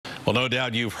Well, no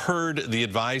doubt you've heard the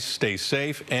advice, stay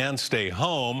safe and stay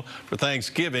home for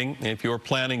Thanksgiving. If you're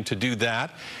planning to do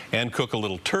that and cook a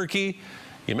little turkey,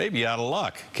 you may be out of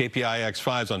luck.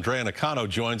 KPIX5's Andrea Nakano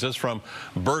joins us from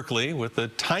Berkeley with a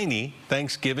tiny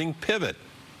Thanksgiving pivot.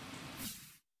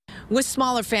 With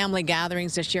smaller family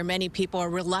gatherings this year, many people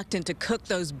are reluctant to cook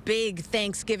those big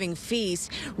Thanksgiving feasts.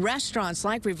 Restaurants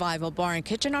like Revival Bar and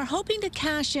Kitchen are hoping to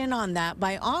cash in on that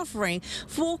by offering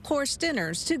full-course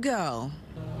dinners to go.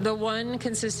 The one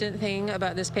consistent thing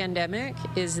about this pandemic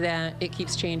is that it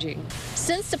keeps changing.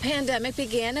 Since the pandemic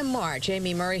began in March,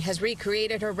 Amy Murray has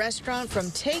recreated her restaurant from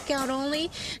takeout only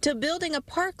to building a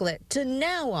parklet to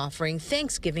now offering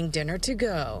Thanksgiving dinner to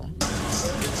go.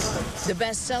 The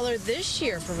best seller this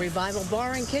year for Revival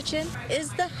Bar and Kitchen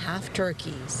is the half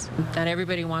turkeys. Not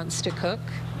everybody wants to cook,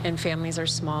 and families are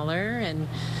smaller, and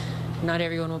not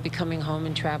everyone will be coming home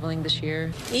and traveling this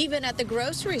year. Even at the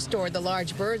grocery store, the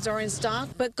large birds are in stock,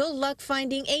 but good luck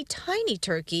finding a tiny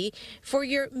turkey for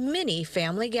your mini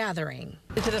family gathering.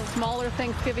 Is it a smaller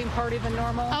Thanksgiving party than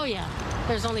normal? Oh, yeah.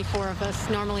 There's only 4 of us.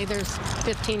 Normally there's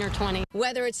 15 or 20.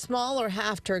 Whether it's small or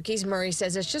half turkeys, Murray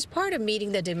says it's just part of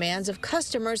meeting the demands of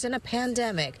customers in a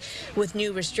pandemic. With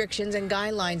new restrictions and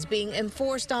guidelines being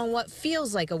enforced on what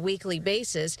feels like a weekly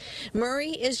basis,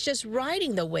 Murray is just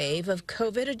riding the wave of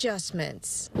COVID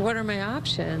adjustments. What are my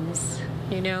options?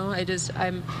 You know,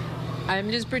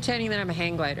 I'm just pretending that I'm a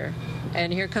hang glider.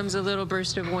 And here comes a little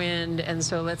burst of wind, and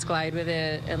so let's glide with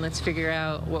it and let's figure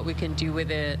out what we can do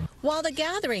with it. While the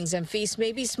gatherings and feasts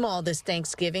may be small this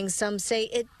Thanksgiving, some say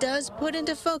it does put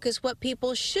into focus what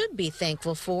people should be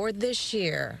thankful for this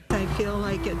year. I feel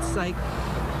like it's like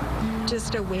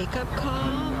just a wake-up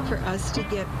call for us to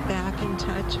get back in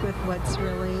touch with what's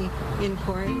really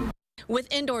important.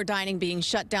 With indoor dining being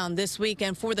shut down this week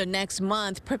and for the next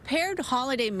month, prepared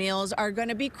holiday meals are going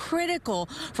to be critical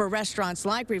for restaurants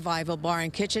like Revival Bar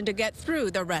and Kitchen to get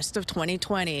through the rest of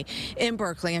 2020. In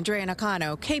Berkeley, Andrea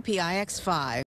Nakano, KPIX5.